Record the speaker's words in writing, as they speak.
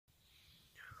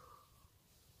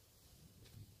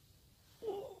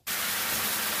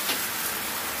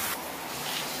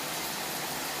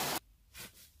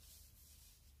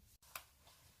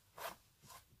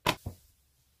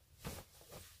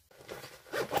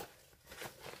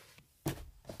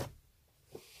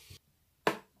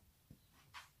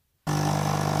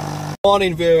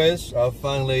Morning viewers, I've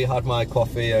finally had my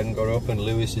coffee and got up and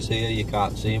Lewis is here. You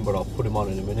can't see him but I'll put him on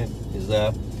in a minute. He's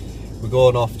there. We're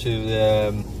going off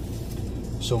to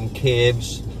some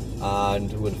caves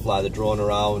and we're going to fly the drone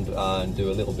around and do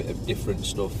a little bit of different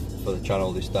stuff for the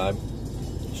channel this time.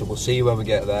 So we'll see you when we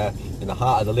get there in the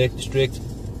heart of the Lake District.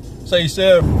 See you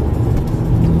soon.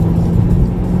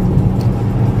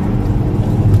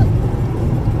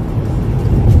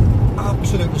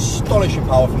 Absolute astonishing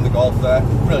power from the Golf there,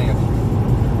 brilliant.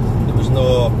 There was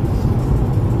no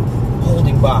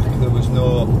holding back, there was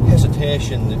no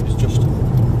hesitation, it was just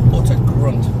utter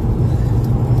grunt.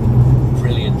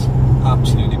 Brilliant,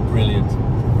 absolutely brilliant.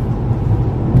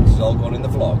 This is all going in the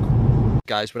vlog.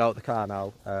 Guys, we're out the car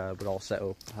now, we're all set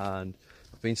up and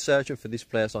I've been searching for this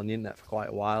place on the internet for quite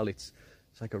a while. It's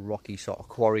like a rocky sort of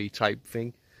quarry type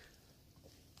thing.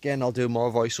 Again, I'll do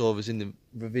more voiceovers in the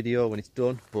video when it's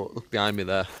done, but look behind me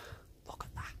there. Look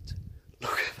at that.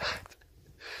 Look at that.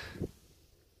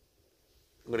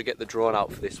 I'm going to get the drone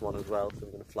out for this one as well, so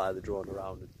I'm going to fly the drone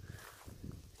around and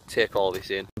take all this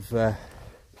in. What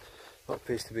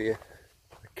appears to be a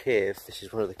cave. This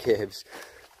is one of the caves.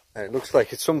 And it looks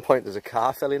like at some point there's a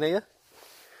car fell in here.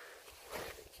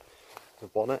 The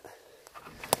bonnet.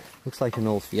 Looks like an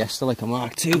old Fiesta, like a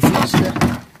Mark II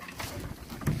Fiesta.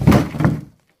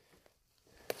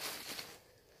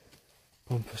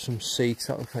 For some seats,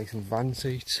 that looks like some van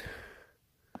seats.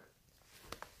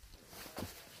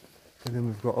 And then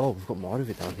we've got more of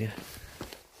it down here.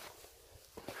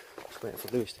 Just waiting for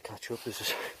Lewis to catch up.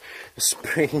 There's a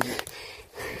spring,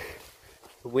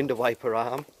 a window wiper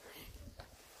arm,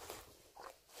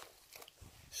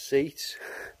 seats,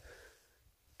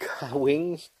 car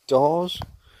wings, doors.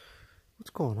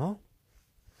 What's going on?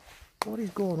 What is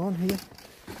going on here?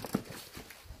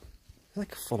 It's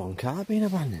like a full-on car being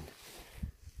abandoned.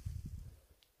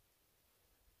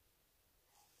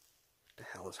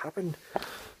 What's happened?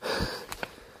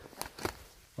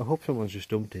 I hope someone's just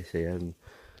dumped this here and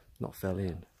not fell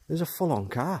in. There's a full-on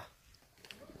car.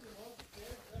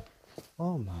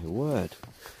 Oh my word.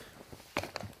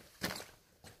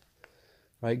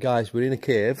 Right guys, we're in a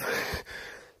cave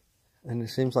and it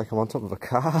seems like I'm on top of a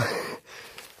car.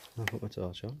 I'll put my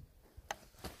torch on.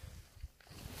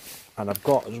 And I've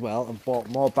got as well, I've bought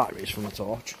more batteries for my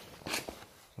torch.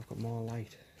 I've got more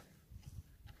light.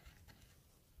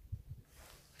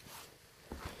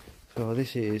 So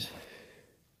this is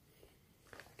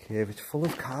a cave. It's full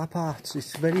of car parts.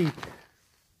 It's very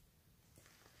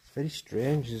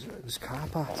strange. There's car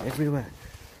parts everywhere.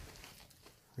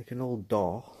 Like an old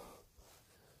door,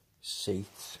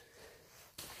 seats,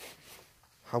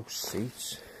 house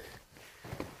seats.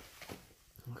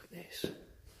 Look at this.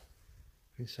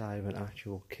 Inside of an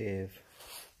actual cave.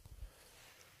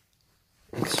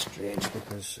 It's strange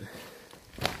because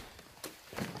it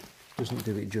doesn't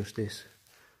do it justice.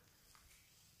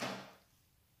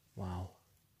 Wow.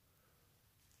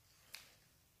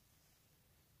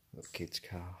 A kid's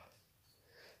car.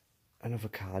 Another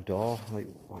car door. Like,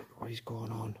 what is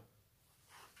going on?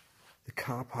 The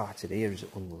car part in here is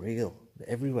unreal. They're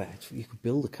everywhere. You could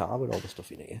build a car with all the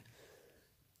stuff in here.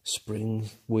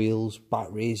 Springs, wheels,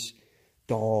 batteries,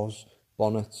 doors,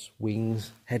 bonnets,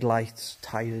 wings, headlights,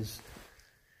 tyres.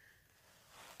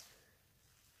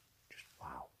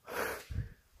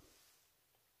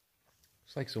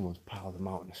 It's like someone's piled a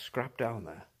mountain of scrap down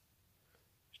there.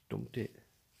 Just dumped it.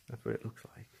 That's what it looks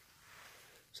like.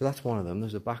 So that's one of them.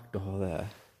 There's a back door there.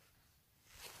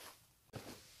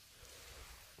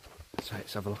 So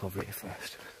let's have a look over here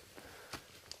first.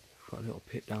 Got a little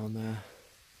pit down there.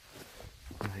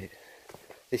 Right.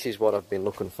 This is what I've been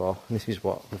looking for. And this is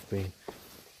what we've been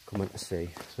coming to see.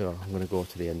 So I'm going to go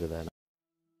to the end of there now.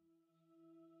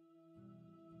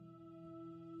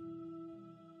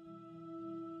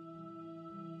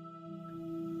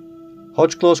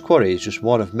 Hodge Close Quarry is just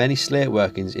one of many slate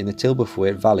workings in the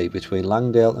Tilberthwaite Valley between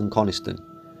Langdale and Coniston.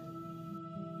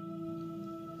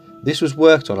 This was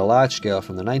worked on a large scale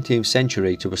from the 19th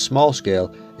century to a small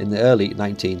scale in the early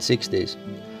 1960s.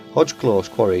 Hodge Close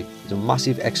Quarry is a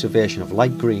massive excavation of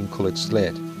light green coloured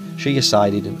slate,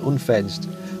 sheer-sided and unfenced,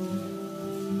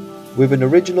 with an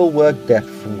original work depth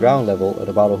from ground level at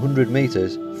about 100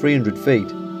 metres, 300 feet.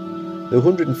 The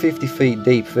 150 feet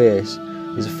deep face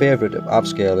is a favourite of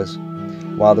abseilers,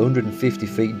 while the 150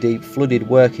 feet deep flooded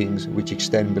workings which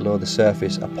extend below the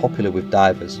surface are popular with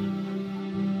divers.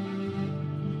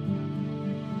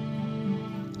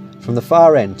 From the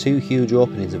far end, two huge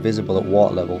openings are visible at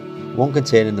water level, one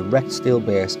containing the wrecked steel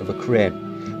base of a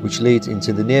crane, which leads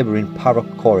into the neighbouring Parrock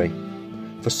Quarry.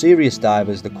 For serious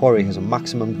divers, the quarry has a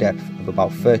maximum depth of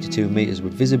about 32 metres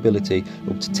with visibility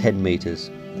up to 10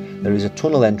 metres. There is a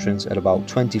tunnel entrance at about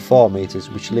 24 metres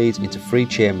which leads into 3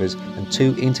 chambers and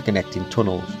 2 interconnecting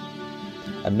tunnels.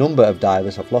 A number of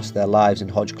divers have lost their lives in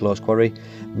Hodge Close Quarry,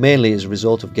 mainly as a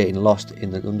result of getting lost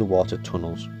in the underwater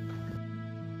tunnels.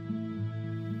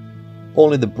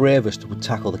 Only the bravest would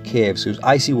tackle the caves, whose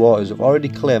icy waters have already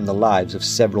claimed the lives of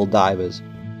several divers.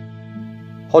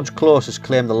 Hodge Close has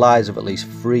claimed the lives of at least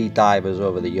 3 divers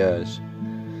over the years.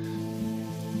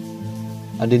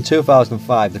 And in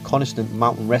 2005, the Coniston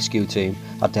Mountain Rescue Team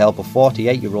had to help a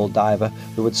 48-year-old diver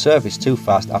who had surfaced too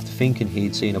fast after thinking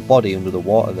he'd seen a body under the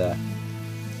water there.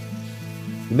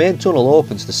 The main tunnel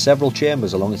opens to several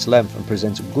chambers along its length and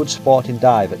presents a good sporting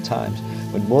dive at times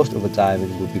when most other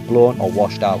diving would be blown or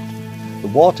washed out. The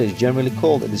water is generally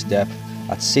cold at this depth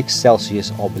at 6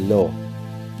 Celsius or below.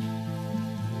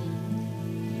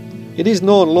 It is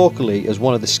known locally as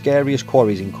one of the scariest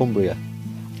quarries in Cumbria,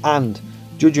 and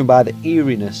judging by the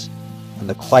eeriness and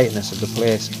the quietness of the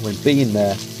place when being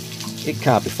there, it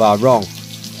can't be far wrong.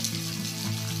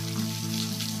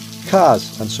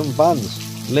 Cars and some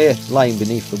vans lay lying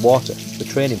beneath the water for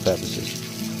training purposes.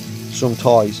 Some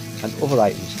toys and other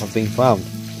items have been found,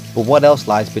 but what else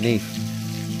lies beneath?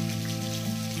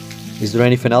 Is there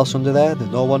anything else under there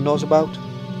that no one knows about?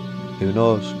 Who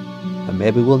knows? And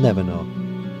maybe we'll never know.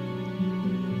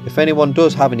 If anyone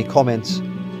does have any comments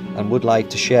and would like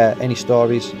to share any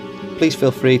stories, please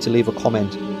feel free to leave a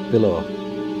comment below.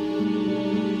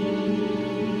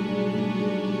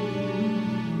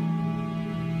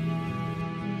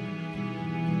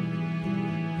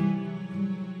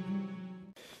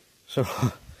 So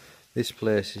this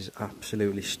place is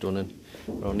absolutely stunning.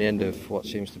 We're on the end of what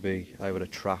seems to be either a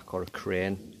track or a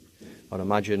crane. I'd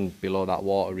imagine below that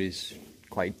water is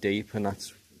quite deep, and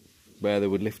that's where they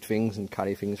would lift things and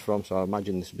carry things from, so I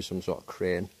imagine this would be some sort of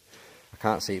crane. I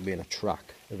can't see it being a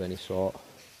track of any sort.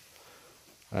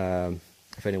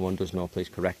 If anyone does know, please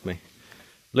correct me.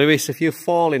 Lewis, if you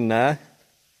fall in there,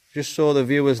 just so the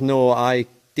viewers know, I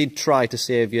did try to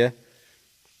save you.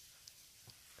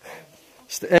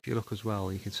 If you look as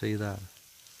well, you can see there,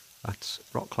 that's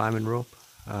rock climbing rope,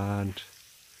 and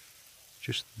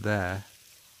just there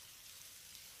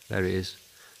it is,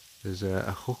 there's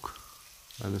a hook,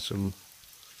 and there's some,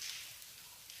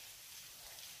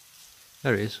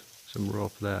 there it is, some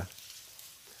rope there.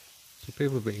 So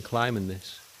people have been climbing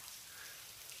this.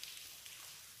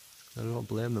 I don't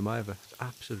blame them either, it's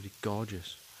absolutely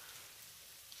gorgeous.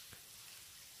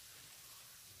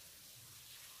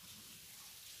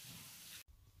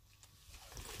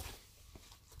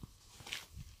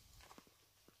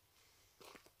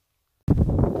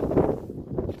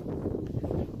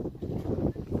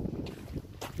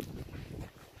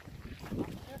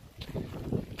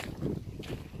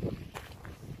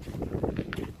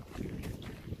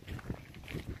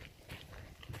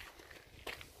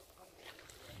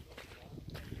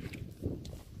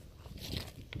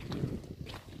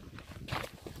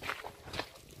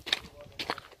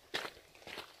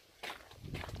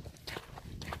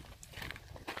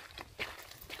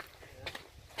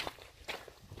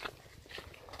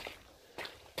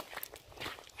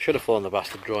 Should have thrown the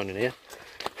bastard drone in here.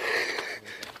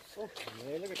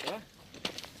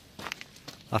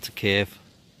 That's a cave.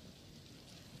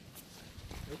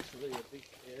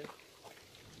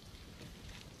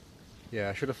 Yeah,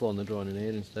 I should have flown the drone in here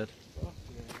instead.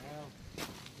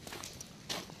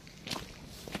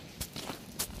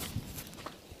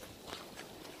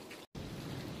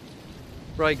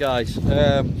 Right guys,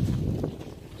 there's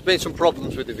been some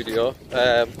problems with the video.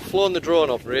 Flown the drone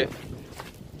over it,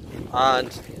 and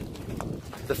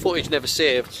the footage never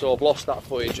saved, so I've lost that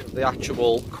footage of the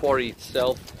actual quarry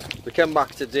itself. We came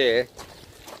back today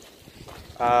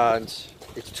and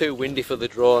it's too windy for the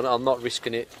drone. I'm not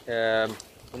risking it. I'm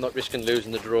not risking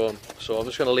losing the drone, so I'm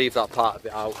just going to leave that part of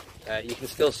it out. You can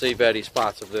still see various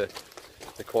parts of the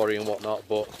quarry and whatnot,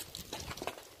 but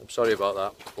I'm sorry about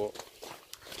that. But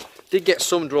did get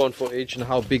some drone footage and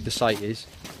how big the site is,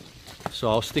 so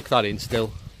I'll stick that in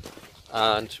still.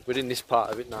 And we're in this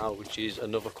part of it now, which is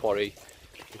another quarry,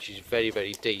 which is very,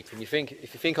 very deep. And if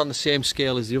you think on the same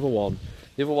scale as the other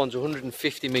one's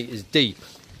 150 metres deep.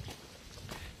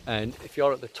 And if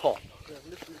you're at the top,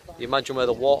 you imagine where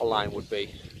the water line would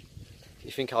be.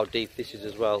 You think how deep this is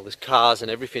as well. There's cars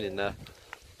and everything in there.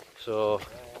 So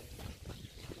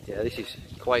yeah, this is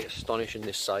quite astonishing,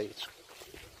 this site. It's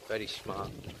very smart.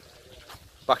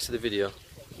 Back to the video.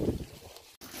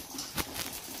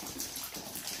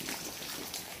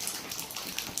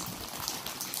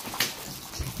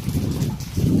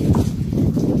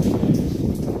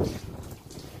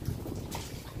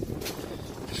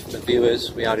 Just for the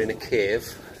viewers, we are in a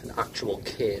cave, an actual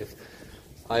cave,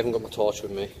 I haven't got my torch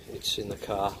with me, it's in the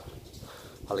car.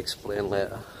 I'll explain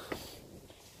later.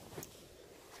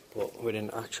 But we're in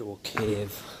an actual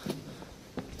cave.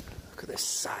 Look at this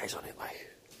size on it, like.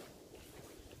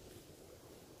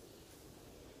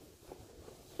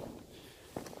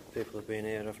 People have been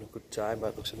here having a good time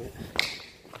by the looks of it.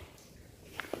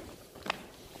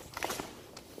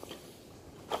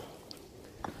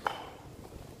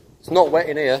 It's not wet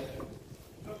in here.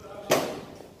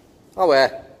 Oh,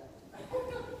 where?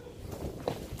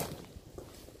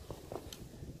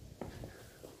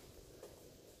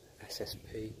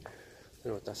 SSP. I don't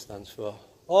know what that stands for.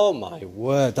 Oh my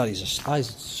word, that is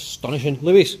astonishing.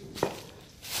 Lewis,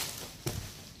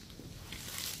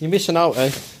 you're missing out,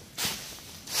 eh?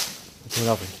 We're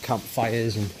having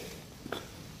campfires and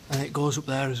it goes up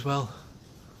there as well.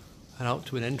 And out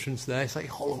to an entrance there. It's like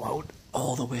hollow out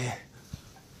all the way.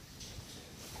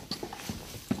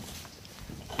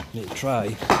 Need to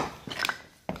try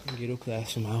and get up there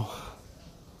somehow.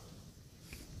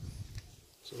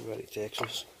 So where it takes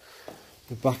us.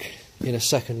 We're back in a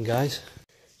second, guys.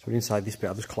 So we're inside this bit.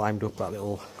 I've just climbed up that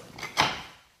little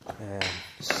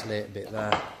slate bit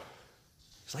there.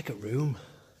 It's like a room.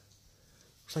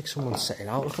 Looks like someone's setting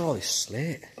out. Look at all this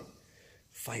slate.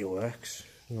 Fireworks.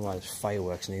 I don't know why there's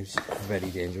fireworks in here. It's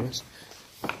very dangerous.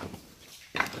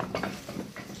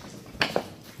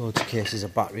 Loads of cases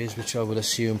of batteries, which I would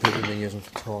assume people have been using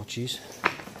for torches.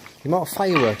 The amount of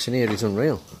fireworks in here is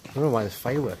unreal. I don't know why there's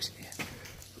fireworks in here.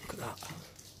 Look at that.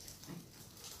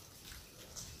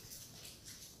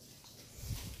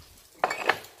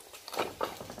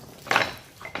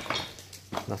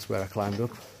 That's where I climbed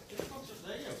up.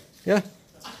 Yeah.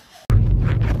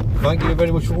 Thank you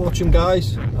very much for watching,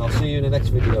 guys. I'll see you in the next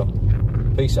video.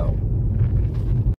 Peace out.